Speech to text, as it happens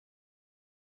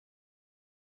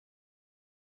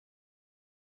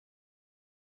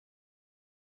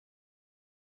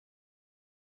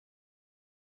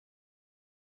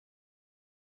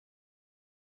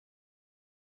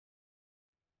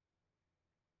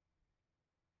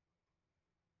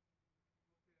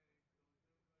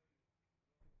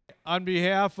On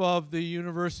behalf of the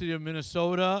University of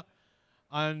Minnesota,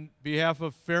 on behalf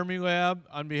of Fermilab,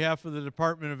 on behalf of the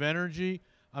Department of Energy,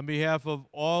 on behalf of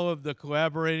all of the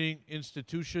collaborating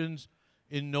institutions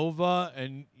in NOvA,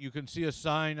 and you can see a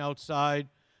sign outside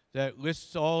that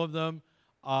lists all of them.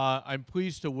 I'm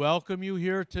pleased to welcome you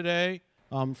here today.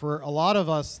 For a lot of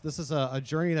us, this is a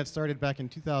journey that started back in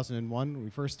 2001 when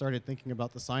we first started thinking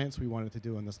about the science we wanted to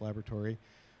do in this laboratory.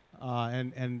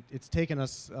 And it's taken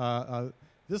us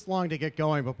this long to get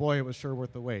going, but boy, it was sure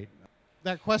worth the wait.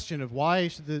 That question of why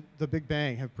should the Big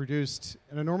Bang have produced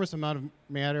an enormous amount of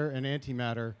matter and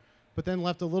antimatter, but then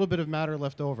left a little bit of matter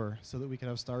left over so that we could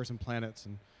have stars and planets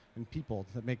and people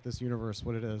that make this universe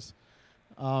what it is.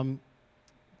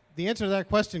 The answer to that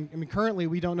question, I mean, currently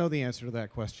we don't know the answer to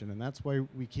that question, and that's why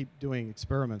we keep doing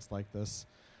experiments like this.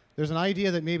 There's an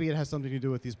idea that maybe it has something to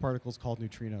do with these particles called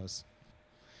neutrinos.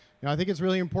 Now, I think it's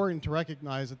really important to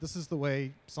recognize that this is the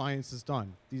way science is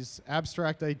done. These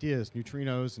abstract ideas,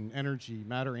 neutrinos and energy,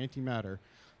 matter, antimatter,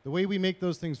 the way we make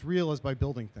those things real is by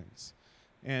building things.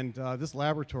 And this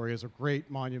laboratory is a great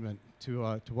monument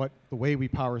to the way we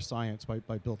power science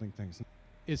by building things.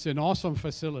 It's an awesome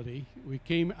facility. We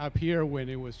came up here when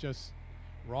it was just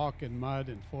rock and mud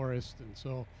and forest, and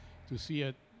so to see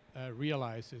it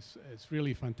realized it's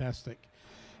really fantastic.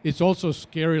 It's also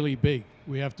scarily big.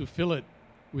 We have to fill it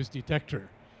with detector,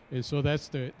 and so that's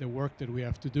the work that we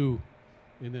have to do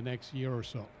in the next year or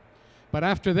so. But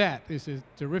after that, it's a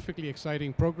terrifically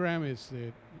exciting program. It's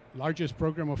the largest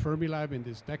program of Fermilab in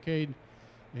this decade,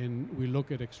 and we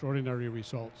look at extraordinary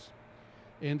results.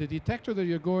 And the detector that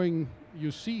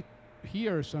you see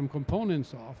here some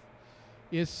components of,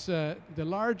 is the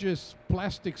largest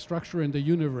plastic structure in the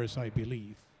universe, I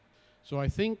believe. So I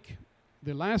think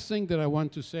the last thing that I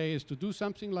want to say is to do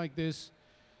something like this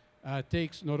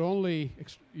takes not only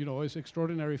it's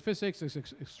extraordinary physics, it's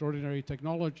extraordinary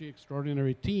technology,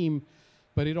 extraordinary team,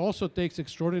 but it also takes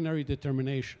extraordinary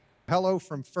determination. Hello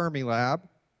from Fermilab.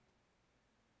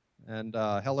 And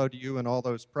hello to you and all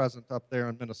those present up there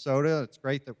in Minnesota. It's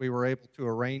great that we were able to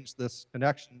arrange this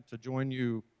connection to join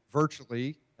you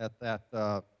virtually at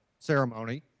that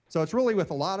ceremony. So it's really with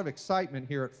a lot of excitement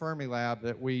here at Fermilab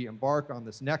that we embark on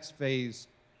this next phase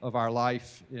of our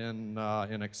life in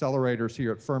accelerators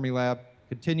here at Fermilab,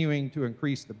 continuing to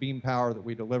increase the beam power that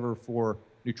we deliver for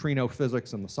neutrino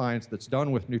physics and the science that's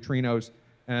done with neutrinos.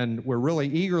 And we're really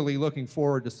eagerly looking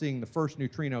forward to seeing the first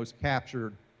neutrinos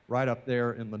captured right up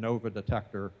there in the NOvA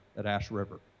detector at Ash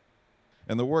River.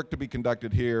 And the work to be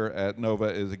conducted here at NOvA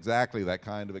is exactly that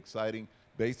kind of exciting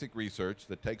basic research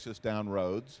that takes us down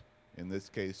roads, in this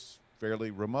case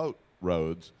fairly remote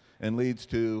roads, and leads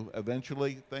to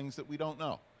eventually things that we don't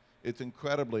know. It's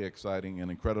incredibly exciting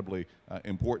and incredibly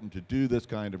important to do this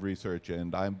kind of research,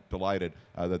 and I'm delighted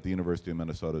that the University of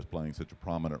Minnesota is playing such a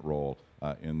prominent role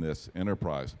in this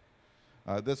enterprise.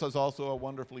 This is also a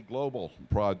wonderfully global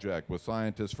project with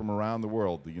scientists from around the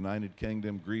world, the United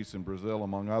Kingdom, Greece, and Brazil,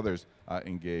 among others,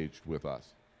 engaged with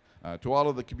us. To all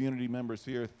of the community members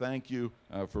here, thank you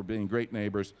for being great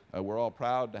neighbors. We're all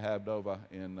proud to have NOvA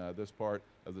in this part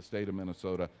of the state of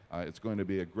Minnesota. It's going to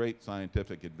be a great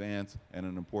scientific advance and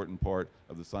an important part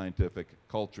of the scientific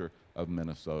culture of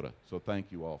Minnesota. So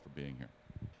thank you all for being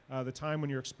here. The time when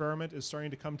your experiment is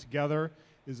starting to come together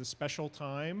is a special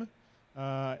time.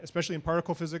 Especially in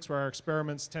particle physics, where our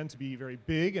experiments tend to be very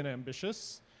big and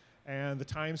ambitious, and the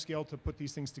time scale to put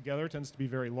these things together tends to be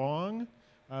very long.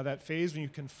 That phase when you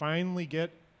can finally get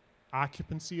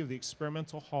occupancy of the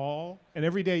experimental hall, and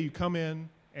every day you come in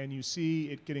and you see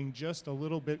it getting just a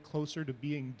little bit closer to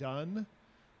being done,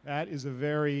 that is a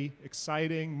very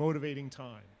exciting, motivating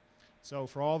time. So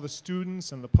for all the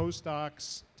students and the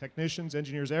postdocs, technicians,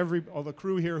 engineers, all the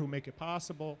crew here who make it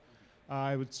possible,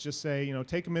 I would just say,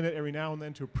 take a minute every now and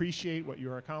then to appreciate what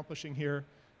you're accomplishing here,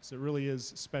 because it really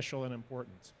is special and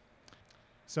important.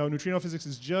 So neutrino physics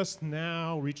is just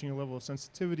now reaching a level of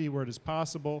sensitivity where it is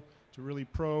possible to really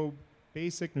probe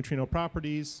basic neutrino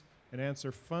properties and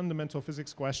answer fundamental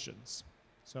physics questions.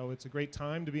 So it's a great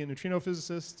time to be a neutrino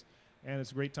physicist, and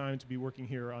it's a great time to be working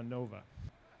here on NOvA.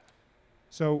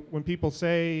 So when people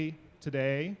say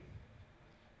today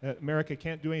that America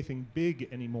can't do anything big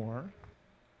anymore,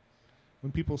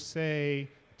 when people say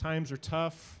times are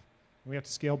tough, and we have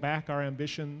to scale back our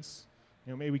ambitions,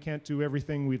 maybe we can't do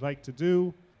everything we'd like to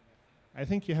do, I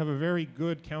think you have a very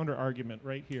good counter argument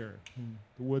right here in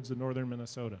the woods of northern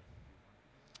Minnesota.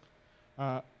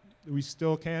 We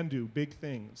still can do big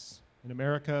things in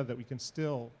America, that we can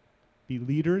still be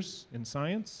leaders in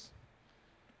science,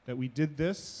 that we did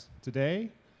this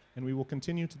today, and we will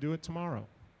continue to do it tomorrow.